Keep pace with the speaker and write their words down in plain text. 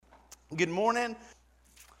Good morning.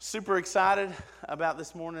 Super excited about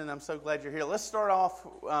this morning. I'm so glad you're here. Let's start off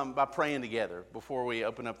by praying together before we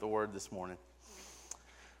open up the Word this morning.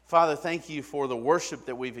 Father, thank you for the worship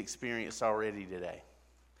that we've experienced already today.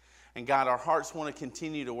 And God, our hearts want to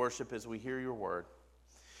continue to worship as we hear your Word.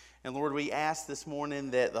 And Lord, we ask this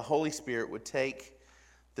morning that the Holy Spirit would take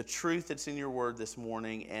the truth that's in your Word this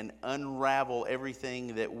morning and unravel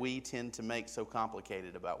everything that we tend to make so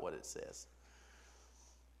complicated about what it says.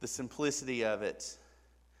 The simplicity of it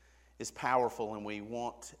is powerful, and we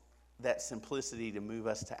want that simplicity to move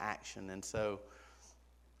us to action. And so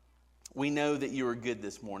we know that you are good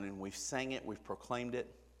this morning. We've sang it, we've proclaimed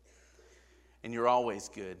it, and you're always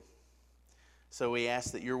good. So we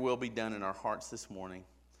ask that your will be done in our hearts this morning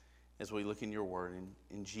as we look in your word.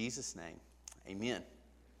 In Jesus' name, amen.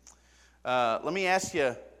 Let me ask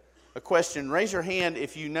you a question. Raise your hand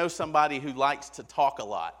if you know somebody who likes to talk a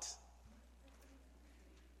lot.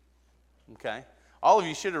 Okay. All of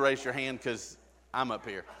you should have raised your hand because I'm up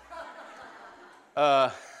here. All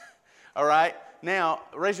right. Now,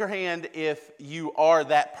 raise your hand if you are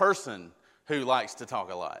that person who likes to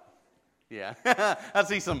talk a lot. Yeah. I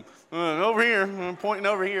see some over here, pointing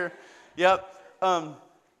over here. Yep.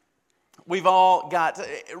 We've all got,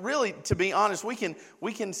 really, to be honest, we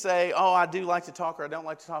can say, oh, I do like to talk or I don't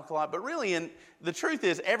like to talk a lot. But really, the truth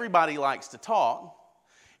is everybody likes to talk.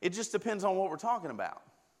 It just depends on what we're talking about.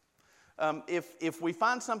 If we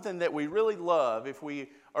find something that we really love, if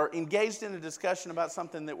we are engaged in a discussion about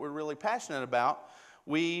something that we're really passionate about,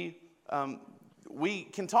 we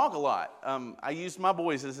can talk a lot. I used my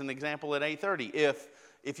boys as an example at 8:30.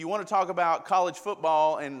 If you want to talk about college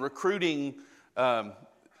football and recruiting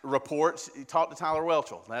reports, you talk to Tyler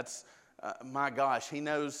Welchel. That's, my gosh, he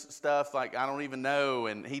knows stuff like I don't even know,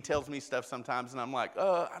 and he tells me stuff sometimes, and I'm like,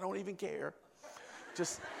 I don't even care.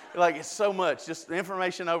 Just like it's so much, just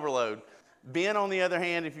information overload. Ben, on the other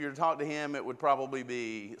hand, if you were to talk to him, it would probably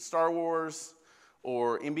be Star Wars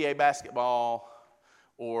or NBA basketball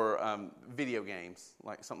or video games,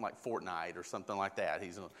 like something like Fortnite or something like that.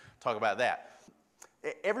 He's going to talk about that.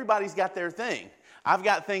 Everybody's got their thing. I've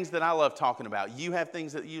got things that I love talking about. You have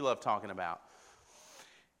things that you love talking about.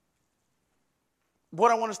 What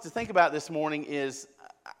I want us to think about this morning is,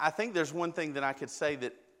 I think there's one thing that I could say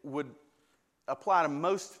that would apply to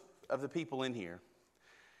most of the people in here,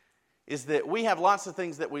 is that we have lots of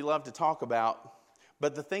things that we love to talk about,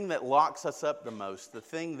 but the thing that locks us up the most, the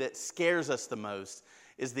thing that scares us the most,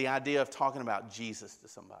 is the idea of talking about Jesus to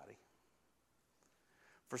somebody.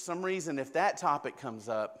 For some reason, if that topic comes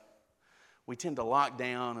up, we tend to lock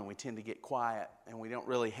down and we tend to get quiet and we don't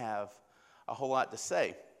really have a whole lot to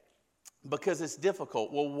say because it's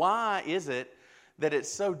difficult. Well, why is it that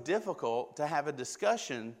it's so difficult to have a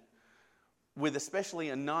discussion with especially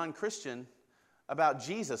a non-Christian about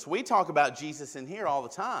Jesus? We talk about Jesus in here all the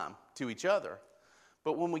time to each other,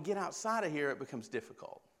 but when we get outside of here, it becomes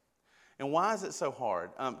difficult. And why is it so hard?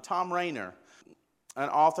 Tom Rainer, an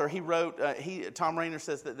author, he wrote, Tom Rainer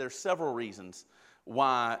says that there's several reasons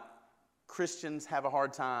why Christians have a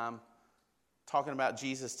hard time talking about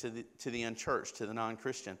Jesus to the unchurched, to the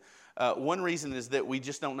non-Christian. One reason is that we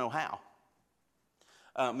just don't know how.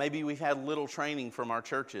 Maybe we've had little training from our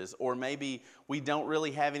churches, or maybe we don't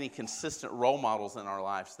really have any consistent role models in our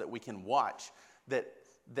lives that we can watch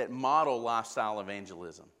that model lifestyle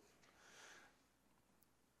evangelism.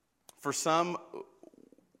 For some,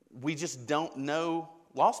 we just don't know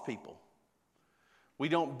lost people. We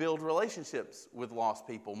don't build relationships with lost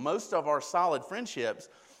people. Most of our solid friendships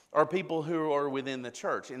are people who are within the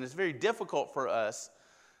church, and it's very difficult for us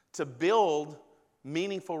to build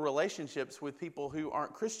meaningful relationships with people who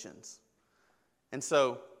aren't Christians. And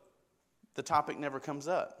so the topic never comes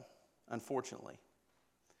up, unfortunately.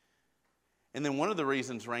 And then one of the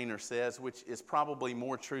reasons Rainer says, which is probably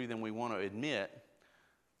more true than we want to admit,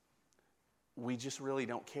 we just really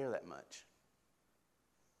don't care that much.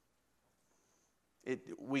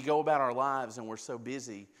 We go about our lives and we're so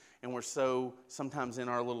busy and we're so sometimes in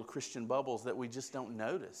our little Christian bubbles that we just don't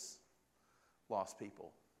notice lost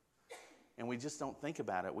people. And we just don't think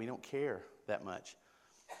about it. We don't care that much.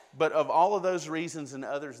 But of all of those reasons and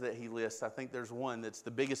others that he lists, I think there's one that's the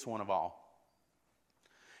biggest one of all.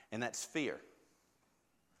 And that's fear.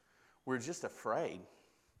 We're just afraid.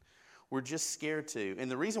 We're just scared to. And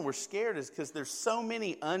the reason we're scared is because there's so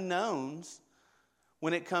many unknowns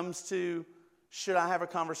when it comes to, should I have a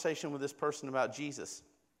conversation with this person about Jesus?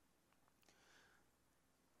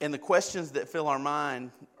 And the questions that fill our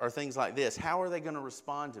mind are things like this. How are they going to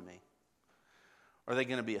respond to me? Are they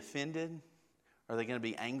going to be offended? Are they going to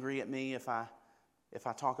be angry at me if I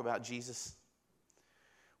talk about Jesus?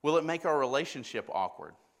 Will it make our relationship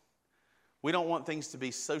awkward? We don't want things to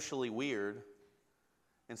be socially weird,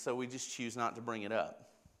 and so we just choose not to bring it up.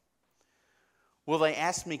 Will they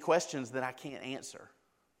ask me questions that I can't answer?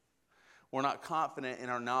 We're not confident in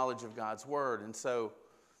our knowledge of God's Word, and so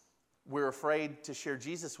we're afraid to share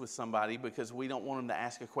Jesus with somebody because we don't want them to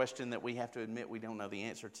ask a question that we have to admit we don't know the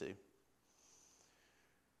answer to.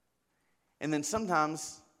 And then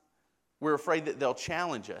sometimes we're afraid that they'll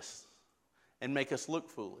challenge us and make us look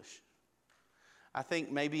foolish. I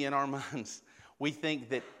think maybe in our minds we think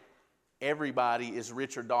that everybody is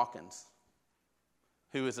Richard Dawkins,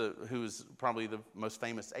 who is probably the most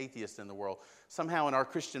famous atheist in the world. Somehow in our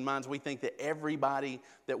Christian minds we think that everybody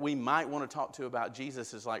that we might want to talk to about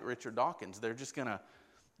Jesus is like Richard Dawkins. They're just gonna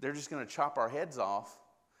chop our heads off,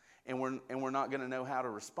 and we're not gonna know how to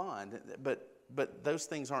respond. But those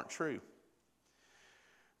things aren't true.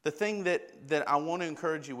 The thing that I want to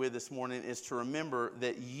encourage you with this morning is to remember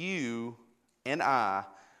that you and I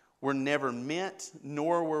were never meant,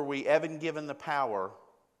 nor were we ever given the power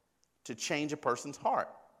to change a person's heart.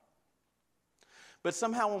 But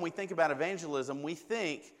somehow when we think about evangelism, we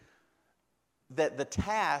think that the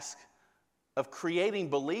task of creating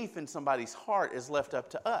belief in somebody's heart is left up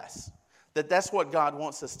to us. That's what God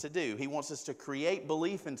wants us to do. He wants us to create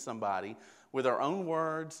belief in somebody with our own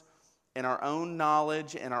words and our own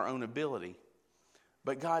knowledge and our own ability.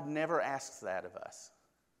 But God never asks that of us.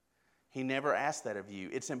 He never asks that of you.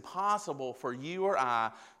 It's impossible for you or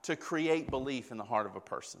I to create belief in the heart of a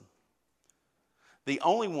person. The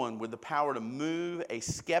only one with the power to move a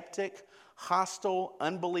skeptic, hostile,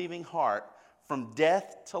 unbelieving heart from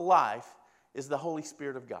death to life is the Holy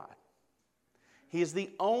Spirit of God. He is the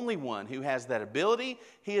only one who has that ability.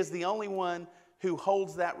 He is the only one who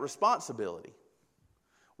holds that responsibility.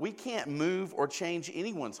 We can't move or change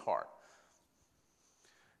anyone's heart.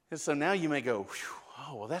 And so now you may go,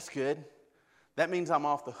 oh, well, that's good. That means I'm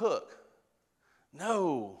off the hook.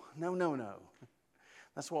 No.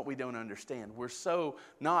 That's what we don't understand. We're so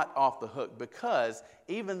not off the hook because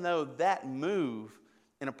even though that move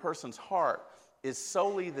in a person's heart is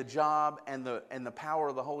solely the job and the power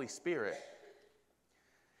of the Holy Spirit,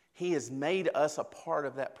 He has made us a part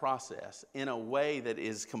of that process in a way that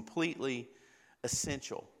is completely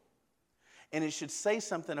essential. And it should say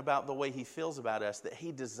something about the way He feels about us, that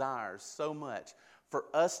He desires so much for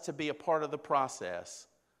us to be a part of the process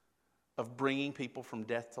of bringing people from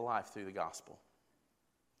death to life through the gospel.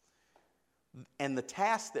 And the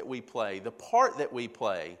task that we play, the part that we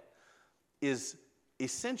play, is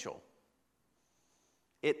essential.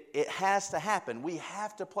 It has to happen. We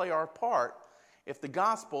have to play our part if the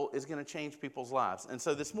gospel is going to change people's lives. And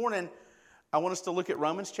so this morning, I want us to look at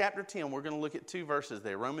Romans chapter 10. We're going to look at two verses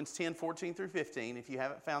there. Romans 10, 14 through 15, if you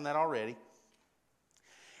haven't found that already.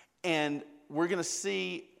 And we're going to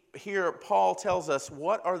see here Paul tells us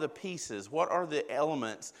what are the pieces, what are the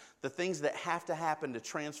elements, the things that have to happen to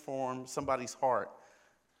transform somebody's heart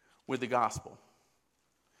with the gospel.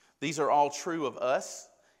 These are all true of us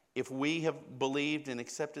if we have believed and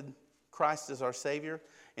accepted Christ as our Savior,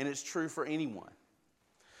 and it's true for anyone.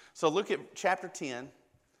 So look at chapter 10,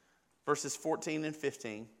 verses 14 and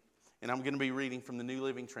 15, and I'm going to be reading from the New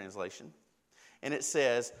Living Translation. And it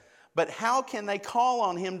says, "But how can they call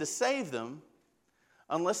on Him to save them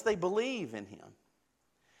unless they believe in Him?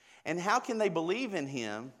 And how can they believe in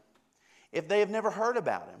Him if they have never heard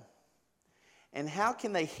about Him? And how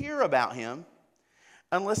can they hear about Him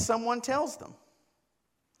unless someone tells them?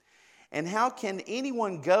 And how can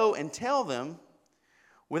anyone go and tell them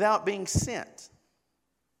without being sent?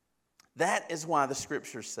 That is why the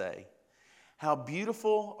Scriptures say, how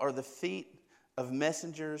beautiful are the feet of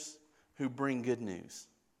messengers who bring good news."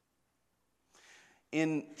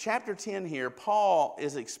 In chapter 10 here, Paul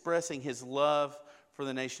is expressing his love for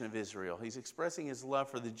the nation of Israel. He's expressing his love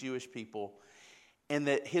for the Jewish people, and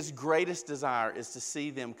that his greatest desire is to see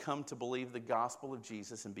them come to believe the gospel of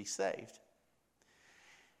Jesus and be saved.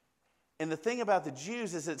 And the thing about the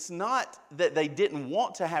Jews is it's not that they didn't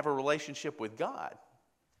want to have a relationship with God.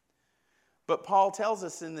 But Paul tells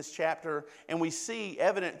us in this chapter, and we see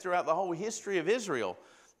evident throughout the whole history of Israel,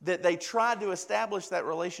 that they tried to establish that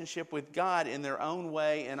relationship with God in their own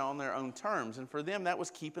way and on their own terms. And for them, that was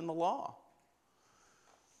keeping the law.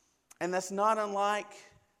 And that's not unlike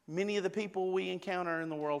many of the people we encounter in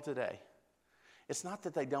the world today. It's not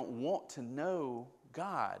that they don't want to know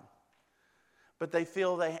God, but they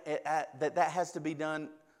feel that has to be done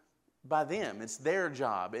by them. It's their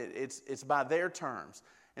job. It's by their terms.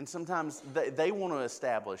 And sometimes they want to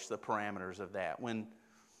establish the parameters of that when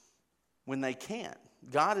they can't.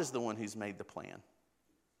 God is the one who's made the plan.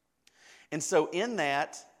 And so in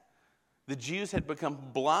that, the Jews had become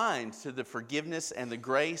blind to the forgiveness and the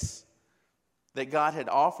grace that God had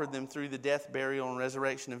offered them through the death, burial, and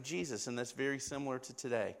resurrection of Jesus. And that's very similar to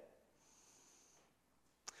today.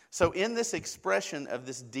 So in this expression of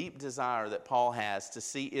this deep desire that Paul has to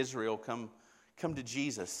see Israel come to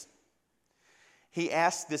Jesus, he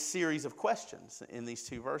asks this series of questions in these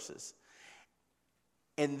 2 verses.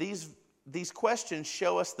 And these questions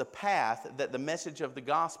show us the path that the message of the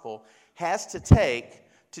gospel has to take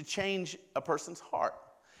to change a person's heart.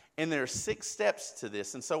 And there are 6 steps to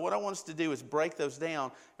this. And so what I want us to do is break those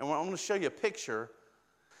down. And I'm going to show you a picture.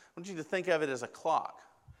 I want you to think of it as a clock.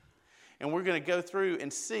 And we're going to go through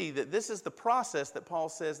and see that this is the process that Paul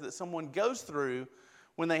says that someone goes through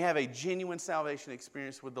when they have a genuine salvation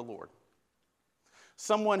experience with the Lord.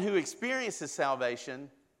 Someone who experiences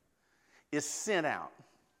salvation is sent out.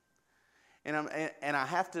 And I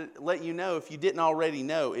have to let you know, if you didn't already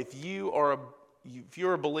know, if you're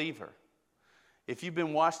a believer, if you've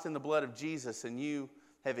been washed in the blood of Jesus and you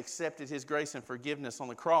have accepted His grace and forgiveness on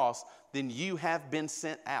the cross, then you have been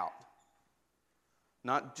sent out.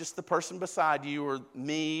 Not just the person beside you or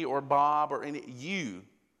me or Bob or any, you.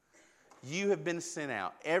 You have been sent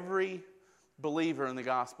out. Every believer in the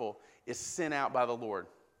gospel is sent out by the Lord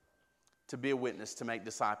to be a witness, to make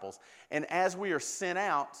disciples. And as we are sent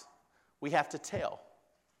out, we have to tell.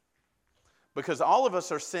 Because all of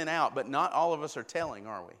us are sent out, but not all of us are telling,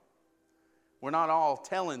 are we? We're not all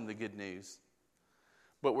telling the good news,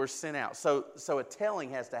 but we're sent out. So a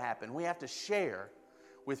telling has to happen. We have to share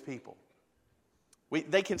with people.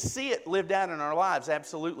 They can see it lived out in our lives,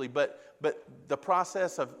 absolutely, but the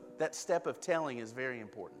process of that step of telling is very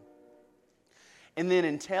important. And then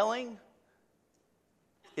in telling,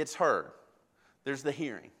 it's heard. There's the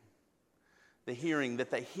hearing. The hearing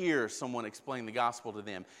that they hear someone explain the gospel to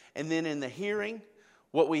them. And then in the hearing,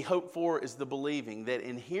 what we hope for is the believing, that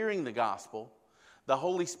in hearing the gospel, the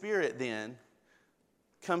Holy Spirit then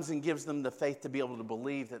comes and gives them the faith to be able to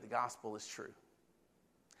believe that the gospel is true.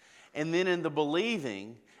 And then in the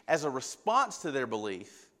believing, as a response to their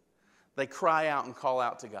belief, they cry out and call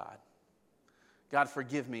out to God. God,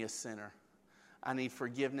 forgive me, a sinner. I need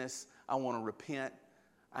forgiveness. I want to repent.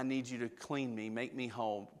 I need you to clean me, make me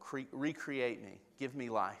whole, recreate me, give me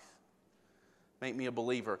life. Make me a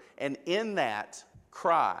believer. And in that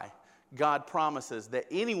cry, God promises that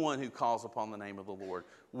anyone who calls upon the name of the Lord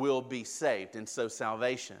will be saved. And so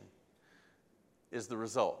salvation is the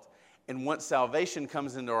result. And once salvation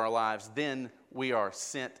comes into our lives, then we are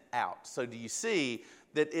sent out. So do you see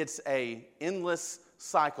that it's an endless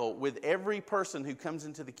cycle with every person who comes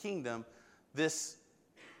into the kingdom? This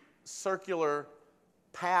circular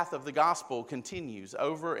path of the gospel continues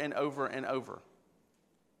over and over and over.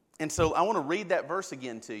 And so I want to read that verse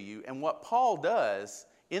again to you. And what Paul does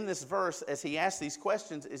in this verse as he asks these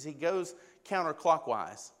questions is he goes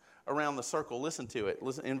counterclockwise around the circle. Listen to it.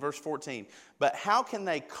 Listen in verse 14. But how can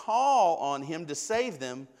they call on him to save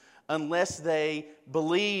them unless they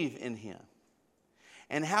believe in him?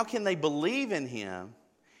 And how can they believe in him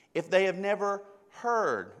if they have never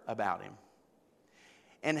heard about him?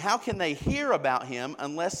 And how can they hear about him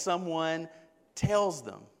unless someone tells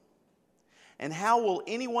them? And how will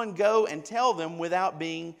anyone go and tell them without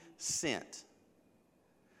being sent?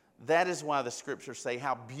 That is why the scriptures say,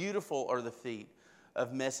 how beautiful are the feet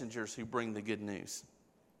of messengers who bring the good news.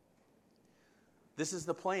 This is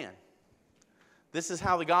the plan. This is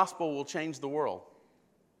how the gospel will change the world.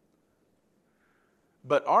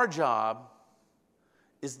 But our job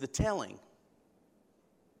is the telling.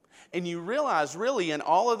 And you realize, really, in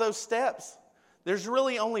all of those steps, there's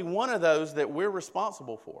really only one of those that we're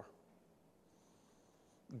responsible for.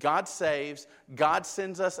 God saves, God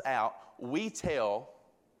sends us out, we tell.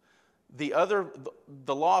 The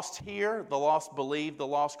lost hear, the lost believe, the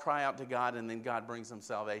lost cry out to God, and then God brings them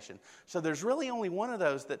salvation. So there's really only one of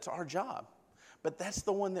those that's our job. But that's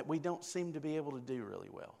the one that we don't seem to be able to do really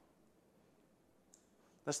well.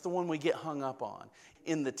 That's the one we get hung up on,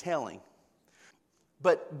 in the telling.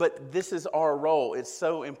 But this is our role. It's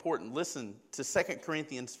so important. Listen to 2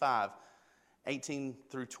 Corinthians 5, 18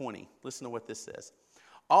 through 20. Listen to what this says.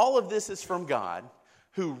 All of this is from God,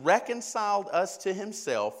 who reconciled us to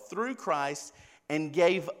himself through Christ and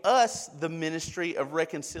gave us the ministry of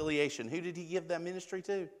reconciliation. Who did he give that ministry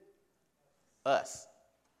to? Us.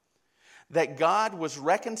 That God was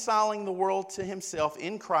reconciling the world to himself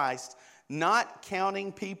in Christ, not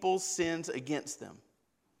counting people's sins against them.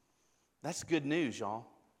 That's good news, y'all.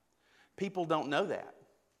 People don't know that.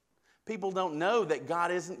 People don't know that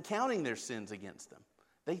God isn't counting their sins against them.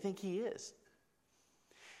 They think he is.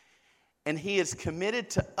 And he has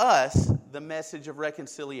committed to us the message of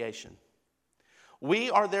reconciliation.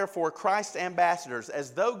 We are therefore Christ's ambassadors,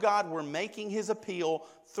 as though God were making his appeal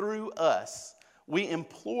through us. we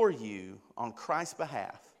implore you on Christ's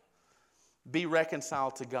behalf, be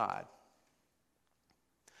reconciled to God.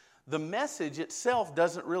 The message itself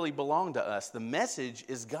doesn't really belong to us. The message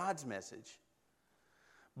is God's message.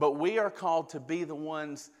 But we are called to be the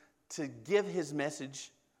ones to give his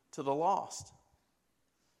message to the lost.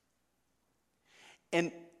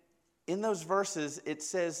 And in those verses, it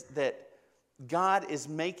says that God is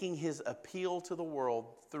making his appeal to the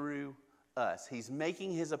world through us. He's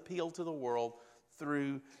making his appeal to the world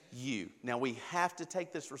through you. Now, we have to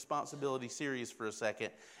take this responsibility serious for a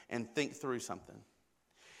second and think through something.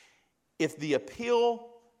 If the appeal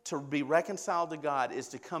to be reconciled to God is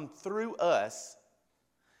to come through us,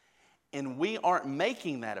 and we aren't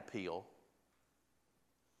making that appeal,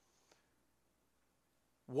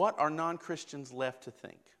 what are non-Christians left to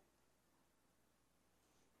think?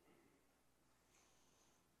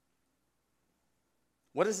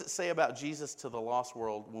 What does it say about Jesus to the lost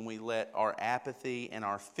world when we let our apathy and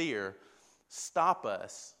our fear stop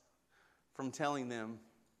us from telling them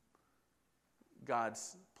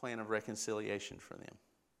God's plan of reconciliation for them?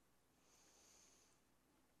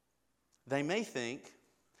 They may think,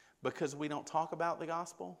 because we don't talk about the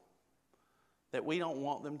gospel, that we don't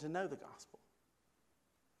want them to know the gospel.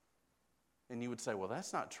 And you would say, well,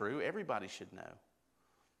 that's not true. Everybody should know.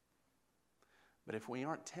 But if we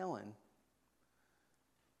aren't telling,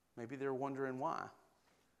 maybe they're wondering why.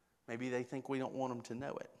 Maybe they think we don't want them to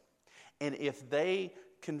know it. And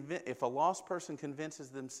if a lost person convinces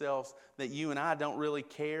themselves that you and I don't really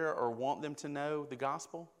care or want them to know the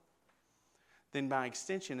gospel, then by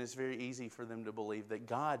extension it's very easy for them to believe that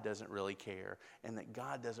God doesn't really care and that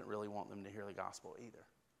God doesn't really want them to hear the gospel either.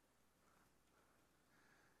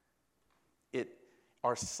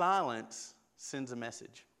 Our silence sends a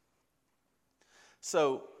message.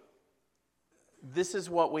 So this is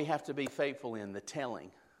what we have to be faithful in, the telling.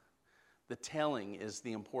 The telling is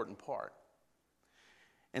the important part.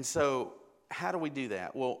 And so how do we do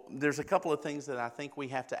that? Well, there's a couple of things that I think we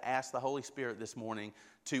have to ask the Holy Spirit this morning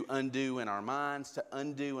to undo in our minds, to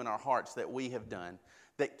undo in our hearts that we have done,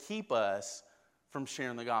 that keep us from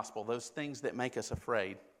sharing the gospel, those things that make us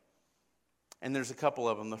afraid. And there's a couple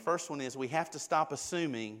of them. The first one is we have to stop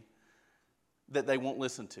assuming that they won't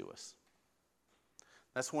listen to us.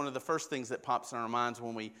 That's one of the first things that pops in our minds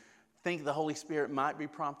when we think the Holy Spirit might be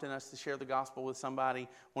prompting us to share the gospel with somebody.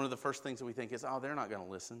 One of the first things that we think is, oh, they're not going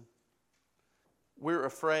to listen. We're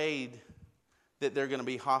afraid that they're going to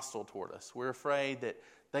be hostile toward us. We're afraid that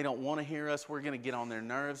they don't want to hear us. We're going to get on their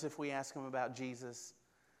nerves if we ask them about Jesus.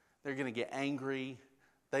 They're going to get angry.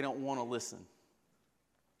 They don't want to listen.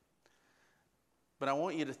 But I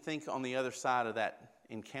want you to think on the other side of that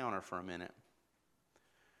encounter for a minute.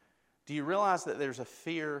 Do you realize that there's a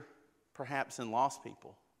fear perhaps in lost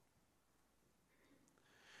people?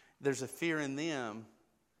 There's a fear in them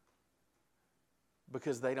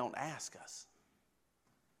because they don't ask us.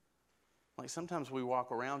 Like sometimes we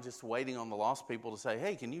walk around just waiting on the lost people to say,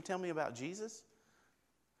 hey, can you tell me about Jesus?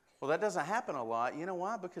 Well, that doesn't happen a lot. You know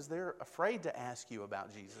why? Because they're afraid to ask you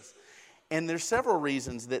about Jesus. And there's several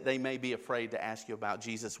reasons that they may be afraid to ask you about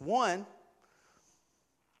Jesus. One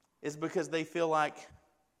is because they feel like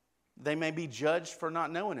they may be judged for not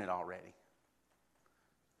knowing it already.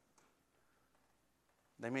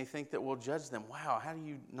 They may think that we'll judge them. Wow, how do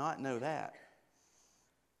you not know that?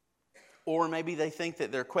 Or maybe they think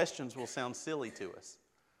that their questions will sound silly to us.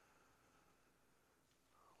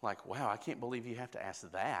 Like, wow, I can't believe you have to ask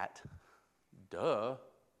that. Duh.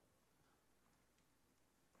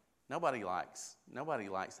 Nobody likes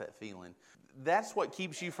that feeling. That's what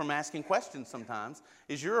keeps you from asking questions sometimes,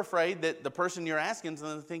 is you're afraid that the person you're asking is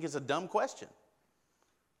going to think it's a dumb question.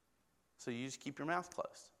 So you just keep your mouth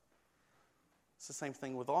closed. It's the same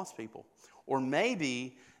thing with lost people. Or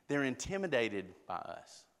maybe they're intimidated by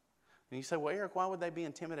us. And you say, well, Eric, why would they be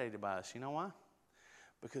intimidated by us? You know why?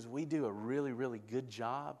 Because we do a really, really good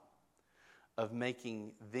job of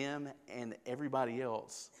making them and everybody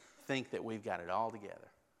else think that we've got it all together.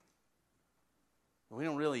 We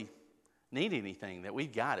don't really need anything, that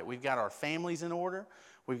we've got it. We've got our families in order.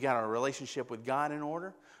 We've got our relationship with God in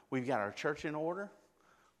order. We've got our church in order.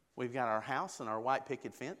 We've got our house and our white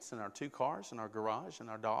picket fence and our 2 cars and our garage and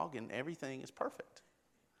our dog, and everything is perfect.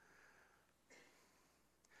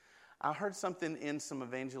 I heard something in some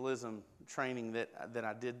evangelism training that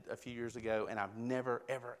I did a few years ago, and I've never,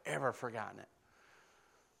 ever, ever forgotten it.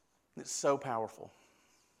 It's so powerful.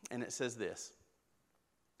 And it says this: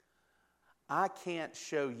 I can't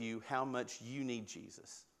show you how much you need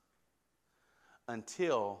Jesus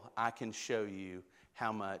until I can show you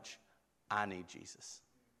how much I need Jesus.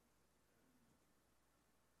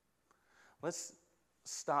 Let's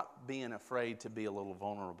stop being afraid to be a little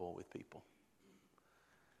vulnerable with people.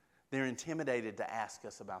 They're intimidated to ask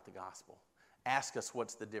us about the gospel. Ask us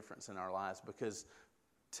what's the difference in our lives, because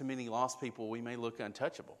to many lost people, we may look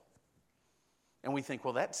untouchable. And we think,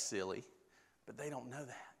 well, that's silly. But they don't know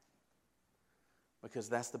that. Because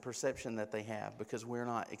that's the perception that they have, because we're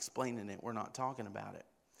not explaining it. We're not talking about it.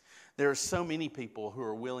 There are so many people who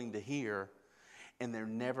are willing to hear, and they're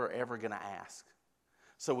never, ever going to ask.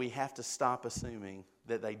 So we have to stop assuming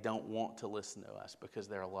that they don't want to listen to us, because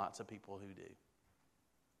there are lots of people who do.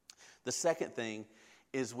 The second thing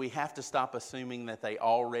is we have to stop assuming that they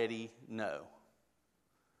already know.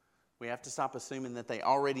 We have to stop assuming that they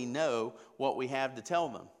already know what we have to tell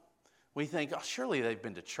them. We think, oh, surely they've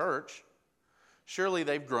been to church. Surely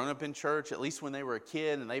they've grown up in church, at least when they were a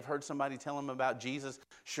kid, and they've heard somebody tell them about Jesus.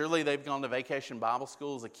 Surely they've gone to vacation Bible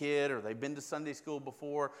school as a kid, or they've been to Sunday school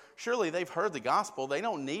before. Surely they've heard the gospel. They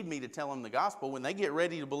don't need me to tell them the gospel. When they get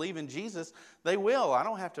ready to believe in Jesus, they will. I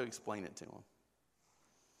don't have to explain it to them.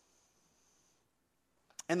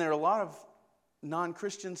 And there are a lot of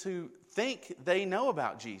non-Christians who think they know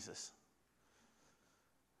about Jesus.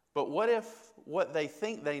 But what if what they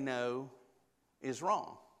think they know is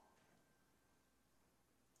wrong?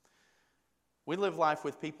 We live life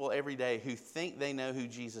with people every day who think they know who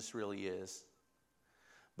Jesus really is.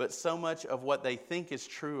 But so much of what they think is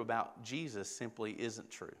true about Jesus simply isn't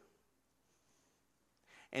true.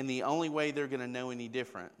 And the only way they're going to know any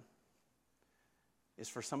different is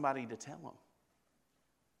for somebody to tell them.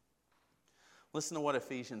 Listen to what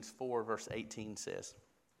Ephesians 4 verse 18 says.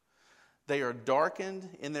 They are darkened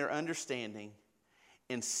in their understanding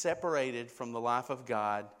and separated from the life of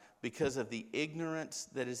God because of the ignorance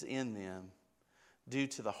that is in them due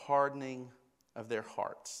to the hardening of their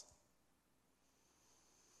hearts.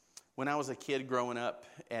 When I was a kid growing up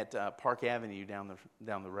at Park Avenue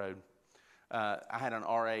down the road, I had an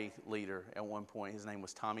RA leader at one point. His name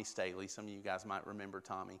was Tommy Staley. Some of you guys might remember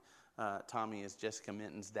Tommy. Tommy is Jessica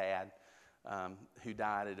Minton's dad, who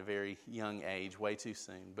died at a very young age, way too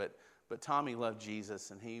soon. But Tommy loved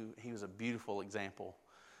Jesus, and he was a beautiful example.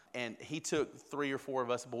 And he took 3 or 4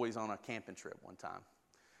 of us boys on a camping trip one time.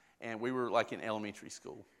 And we were like in elementary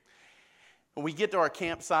school. When we get to our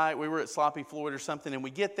campsite, we were at Sloppy Floyd or something, and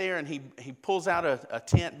we get there, and he pulls out a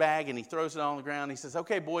tent bag, and he throws it on the ground. He says,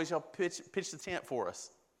 okay, boys, y'all pitch the tent for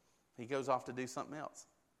us. He goes off to do something else.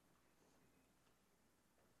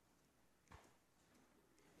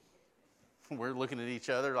 We're looking at each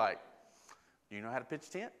other like, do you know how to pitch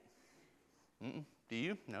a tent? Mm-mm. Do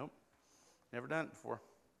you? Nope. Never done it before.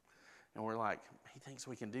 And we're like, he thinks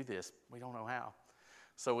we can do this. We don't know how.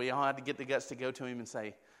 So we all had to get the guts to go to him and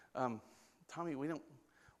say, Tommy, we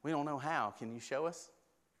don't know how. Can you show us?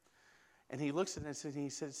 And he looks at us and he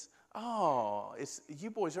says, oh,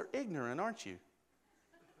 you boys are ignorant, aren't you?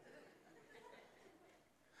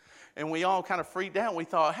 And we all kind of freaked out. We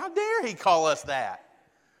thought, how dare he call us that?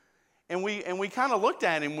 And we kind of looked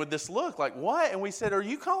at him with this look like, what? And we said, are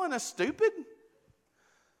you calling us stupid?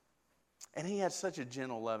 And he had such a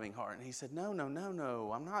gentle, loving heart. And he said, no.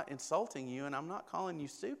 I'm not insulting you, and I'm not calling you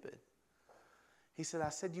stupid. He said, I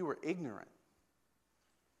said you were ignorant.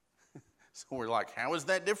 So we're like, how is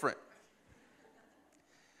that different?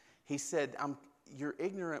 He said, you're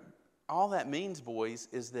ignorant. All that means, boys,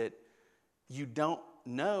 is that you don't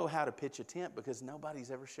know how to pitch a tent because nobody's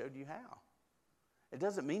ever showed you how. It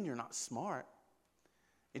doesn't mean you're not smart.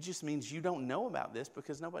 It just means you don't know about this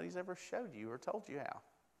because nobody's ever showed you or told you how.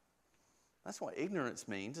 That's what ignorance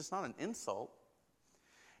means. It's not an insult.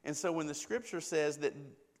 And so when the scripture says that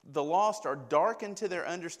the lost are darkened to their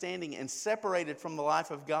understanding and separated from the life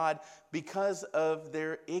of God because of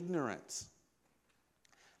their ignorance,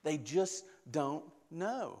 they just don't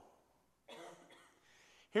know.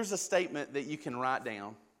 Here's a statement that you can write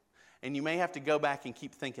down, and you may have to go back and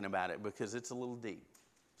keep thinking about it because it's a little deep.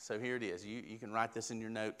 So here it is. You can write this in your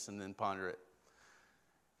notes and then ponder it.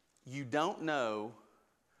 You don't know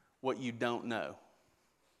what you don't know.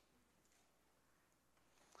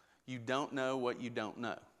 You don't know what you don't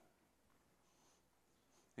know.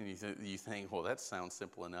 And you think, well, that sounds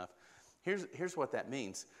simple enough. Here's what that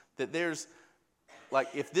means. That there's, like,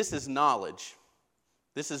 if this is knowledge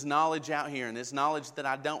out here, and it's knowledge that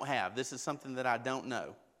I don't have. This is something that I don't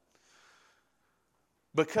know.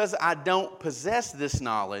 Because I don't possess this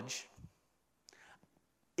knowledge,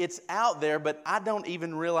 it's out there, but I don't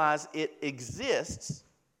even realize it exists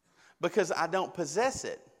because I don't possess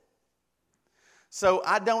it. So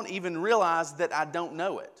I don't even realize that I don't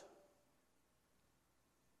know it.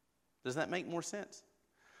 Does that make more sense?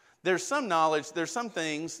 There's some knowledge, there's some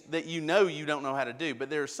things that you know don't know how to do, but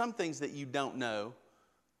there are some things that you don't know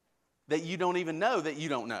that you don't even know that you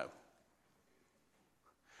don't know.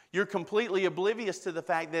 You're completely oblivious to the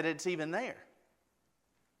fact that it's even there.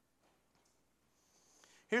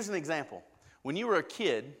 Here's an example. When you were a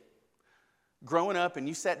kid, growing up and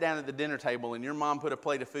you sat down at the dinner table and your mom put a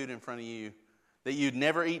plate of food in front of you that you'd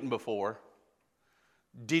never eaten before,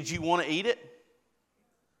 did you want to eat it?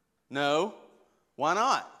 No. Why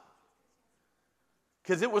not?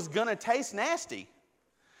 Because it was going to taste nasty.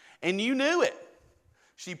 And you knew it.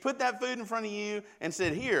 She put that food in front of you and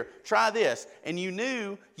said, here, try this. And you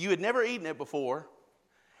knew you had never eaten it before.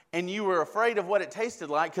 And you were afraid of what it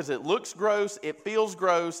tasted like because it looks gross, it feels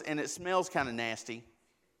gross, and it smells kind of nasty.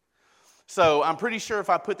 So I'm pretty sure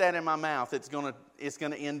if I put that in my mouth, it's going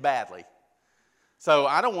to end badly. So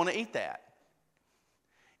I don't want to eat that.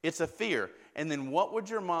 It's a fear. And then what would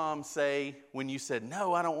your mom say when you said,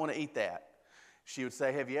 no, I don't want to eat that? She would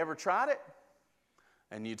say, have you ever tried it?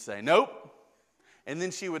 And you'd say, nope. And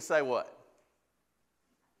then she would say what?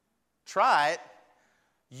 Try it.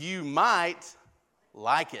 You might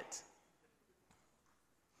like it.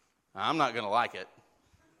 I'm not going to like it.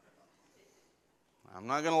 I'm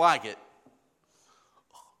not going to like it.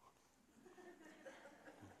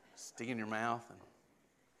 Stick in your mouth.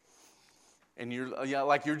 And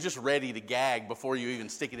you're just ready to gag before you even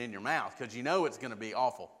stick it in your mouth because you know it's going to be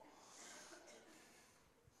awful.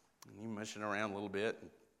 And you mush it around a little bit.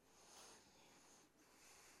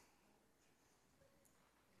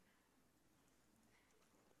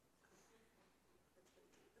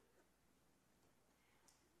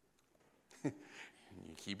 You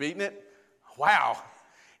keep eating it. Wow.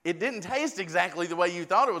 It didn't taste exactly the way you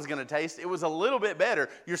thought it was going to taste. It was a little bit better.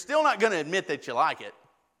 You're still not going to admit that you like it.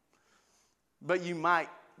 But you might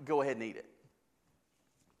go ahead and eat it.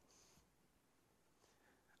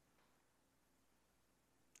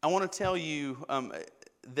 I want to tell you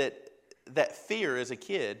that fear as a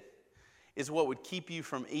kid is what would keep you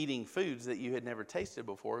from eating foods that you had never tasted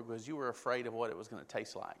before because you were afraid of what it was going to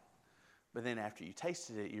taste like. But then after you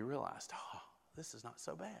tasted it, you realized, oh, this is not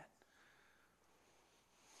so bad.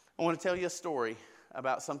 I want to tell you a story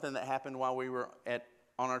about something that happened while we were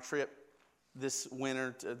on our trip this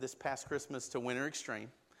past Christmas to Winter Extreme.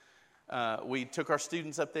 We took our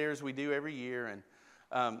students up there as we do every year,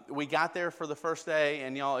 and we got there for the first day.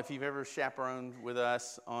 And y'all, if you've ever chaperoned with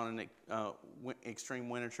us on an extreme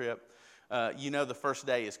winter trip, you know the first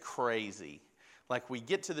day is crazy. Like we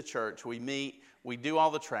get to the church, we meet, we do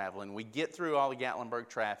all the traveling, we get through all the Gatlinburg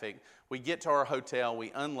traffic, we get to our hotel,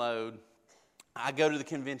 we unload. I go to the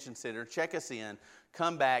convention center, check us in,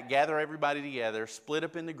 come back, gather everybody together, split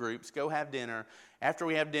up into groups, go have dinner. After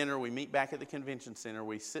we have dinner, we meet back at the convention center.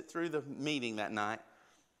 We sit through the meeting that night,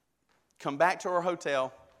 come back to our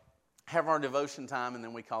hotel, have our devotion time, and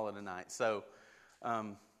then we call it a night. So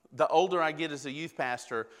the older I get as a youth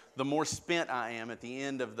pastor, the more spent I am at the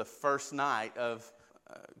end of the first night of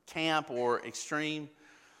camp or extreme.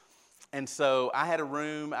 And so I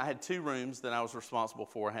had two rooms that I was responsible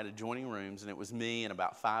for. I had adjoining rooms, and it was me and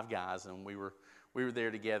about 5 guys, and we were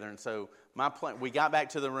there together. And so we got back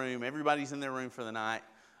to the room. Everybody's in their room for the night.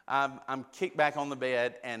 I'm kicked back on the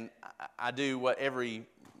bed, and I do what every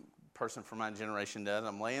person from my generation does.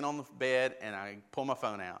 I'm laying on the bed, and I pull my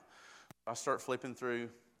phone out. I start flipping through,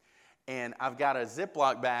 and I've got a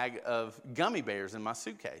Ziploc bag of gummy bears in my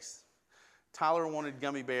suitcase. Tyler wanted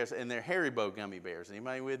gummy bears, and they're Haribo gummy bears.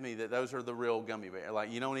 Anybody with me that those are the real gummy bears?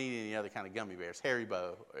 Like, you don't eat any other kind of gummy bears.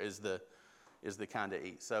 Haribo is the kind to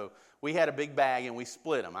eat. So we had a big bag, and we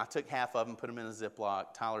split them. I took half of them, put them in a Ziploc.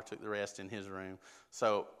 Tyler took the rest in his room.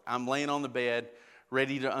 So I'm laying on the bed,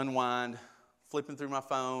 ready to unwind, flipping through my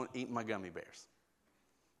phone, eating my gummy bears.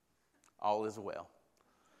 All is well.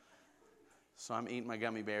 So I'm eating my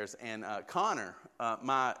gummy bears. And Connor,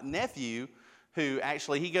 my nephew, who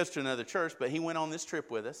actually, he goes to another church, but he went on this trip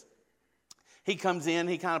with us. He comes in,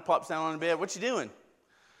 he kind of plops down on the bed. What you doing?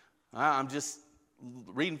 I'm just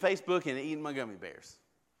reading Facebook and eating my gummy bears.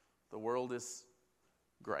 The world is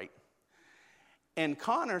great. And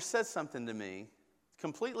Connor says something to me,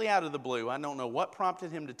 completely out of the blue. I don't know what prompted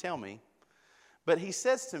him to tell me, but he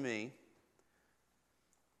says to me,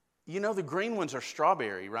 you know the green ones are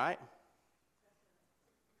strawberry, right?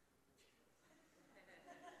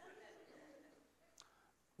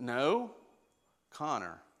 No,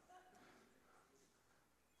 Connor.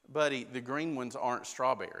 Buddy, the green ones aren't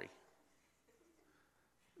strawberry.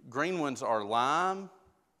 Green ones are lime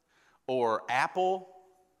or apple.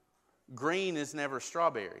 Green is never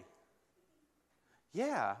strawberry.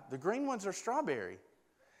 Yeah, the green ones are strawberry.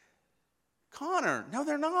 Connor, no,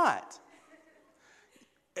 they're not.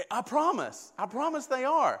 I promise they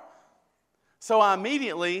are. So I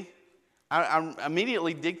immediately I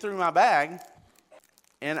immediately dig through my bag,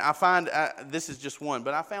 and I find, this is just one,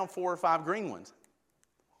 but I found 4 or 5 green ones.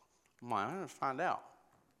 I'm like, I'm going to find out.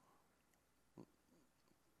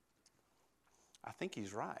 I think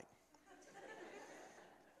he's right.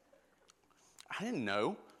 I didn't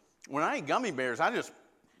know. When I eat gummy bears, I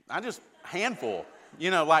just handful.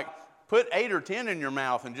 Like put 8 or 10 in your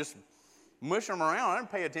mouth and just mush them around. I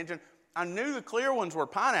didn't pay attention. I knew the clear ones were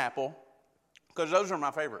pineapple because those are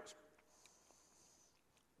my favorites.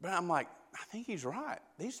 But I'm like, I think he's right.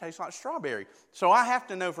 These taste like strawberry. So I have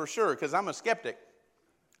to know for sure because I'm a skeptic.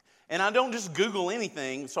 And I don't just Google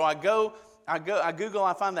anything. So I Google,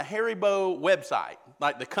 I find the Haribo website,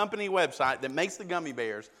 like the company website that makes the gummy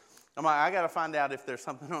bears. I'm like, I got to find out if there's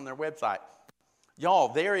something on their website. Y'all,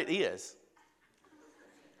 there it is.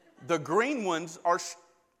 The green ones are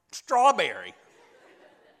strawberry.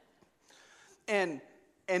 And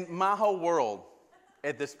my whole world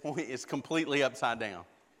at this point is completely upside down.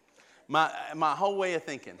 My whole way of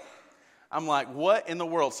thinking. I'm like, what in the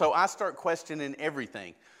world? So I start questioning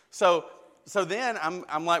everything. So then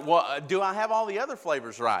I'm like, well, do I have all the other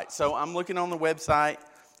flavors right? So I'm looking on the website,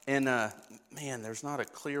 and man, there's not a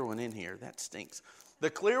clear one in here. That stinks. The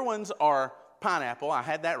clear ones are pineapple. I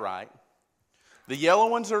had that right. The yellow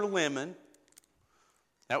ones are lemon.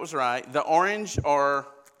 That was right. The orange are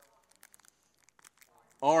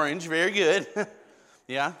orange. Very good.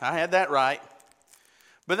 Yeah, I had that right.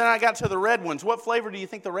 But then I got to the red ones. What flavor do you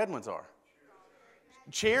think the red ones are?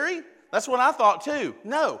 Cherry? That's what I thought too.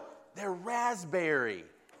 No, they're raspberry.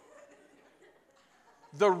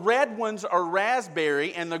 The red ones are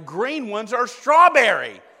raspberry and the green ones are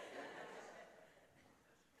strawberry.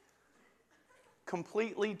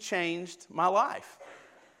 Completely changed my life.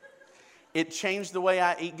 It changed the way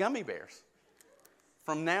I eat gummy bears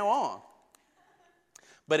from now on.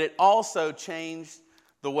 But it also changed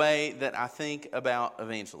the way that I think about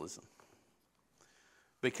evangelism.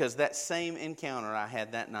 Because that same encounter I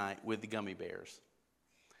had that night with the gummy bears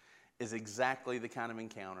is exactly the kind of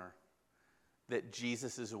encounter that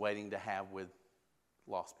Jesus is waiting to have with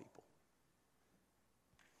lost people.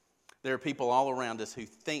 There are people all around us who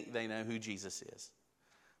think they know who Jesus is,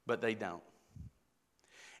 but they don't.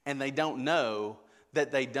 And they don't know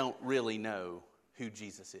that they don't really know who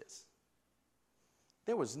Jesus is.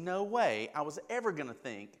 There was no way I was ever going to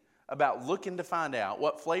think about looking to find out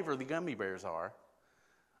what flavor the gummy bears are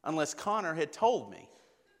unless Connor had told me.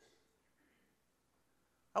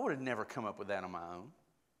 I would have never come up with that on my own.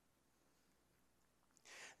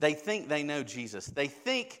 They think they know Jesus. They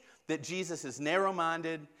think that Jesus is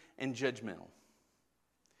narrow-minded and judgmental.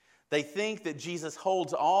 They think that Jesus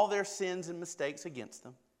holds all their sins and mistakes against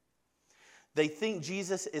them. They think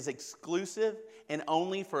Jesus is exclusive and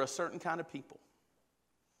only for a certain kind of people.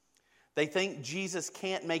 They think Jesus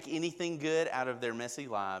can't make anything good out of their messy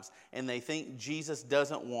lives, and they think Jesus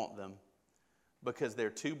doesn't want them because they're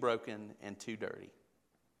too broken and too dirty.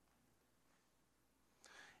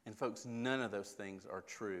 And folks, none of those things are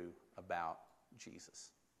true about Jesus.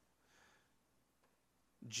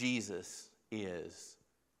 Jesus is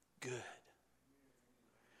good.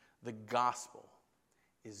 The gospel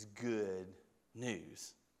is good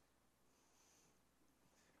news.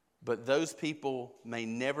 But those people may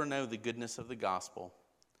never know the goodness of the gospel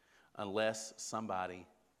unless somebody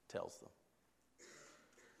tells them.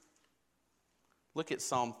 Look at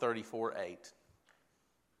Psalm 34:8.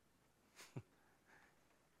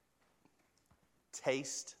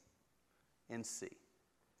 Taste and see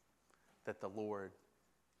that the Lord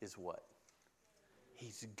is what?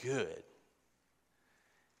 He's good.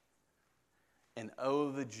 And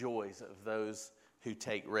oh, the joys of those who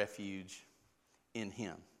take refuge in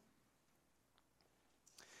Him.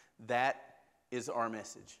 That is our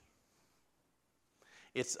message.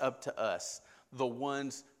 It's up to us, the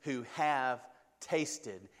ones who have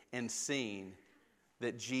tasted and seen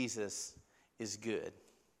that Jesus is good.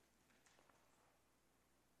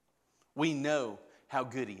 We know how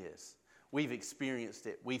good He is. We've experienced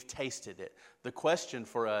it. We've tasted it. The question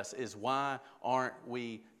for us is, why aren't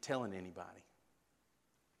we telling anybody?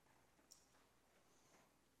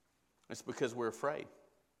 It's because we're afraid.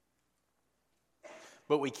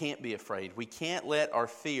 But we can't be afraid. We can't let our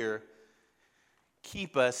fear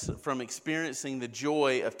keep us from experiencing the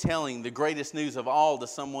joy of telling the greatest news of all to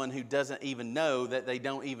someone who doesn't even know that they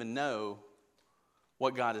don't even know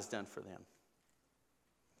what God has done for them.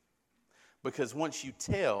 Because once you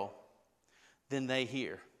tell, then they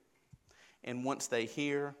hear. And once they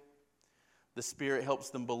hear, the Spirit helps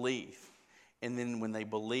them believe. And then when they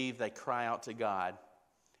believe, they cry out to God.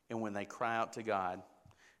 And when they cry out to God,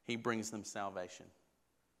 He brings them salvation.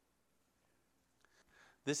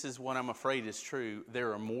 This is what I'm afraid is true.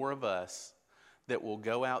 There are more of us that will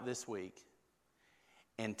go out this week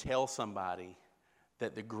and tell somebody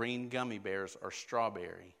that the green gummy bears are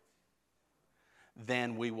strawberry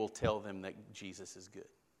than we will tell them that Jesus is good.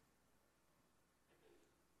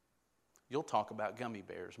 You'll talk about gummy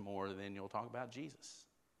bears more than you'll talk about Jesus.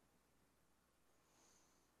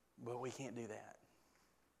 But we can't do that.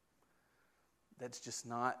 That's just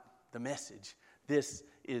not the message. This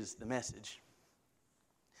is the message.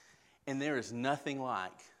 And there is nothing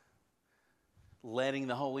like letting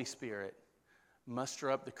the Holy Spirit muster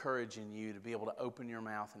up the courage in you to be able to open your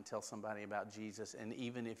mouth and tell somebody about Jesus. And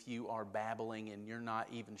even if you are babbling and you're not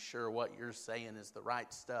even sure what you're saying is the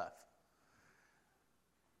right stuff,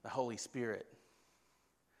 the Holy Spirit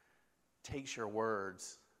takes your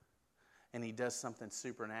words and He does something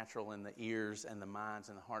supernatural in the ears and the minds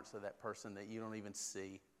and the hearts of that person that you don't even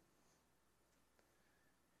see.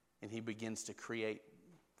 And He begins to create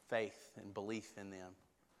faith and belief in them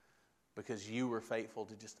because you were faithful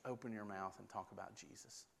to just open your mouth and talk about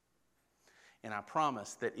Jesus. And I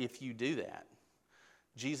promise that if you do that,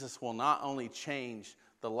 Jesus will not only change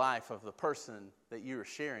the life of the person that you are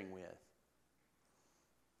sharing with.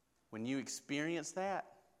 When you experience that,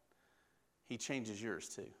 He changes yours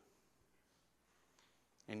too.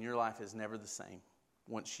 And your life is never the same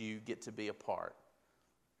once you get to be a part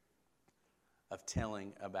of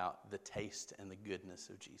telling about the taste and the goodness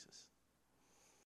of Jesus.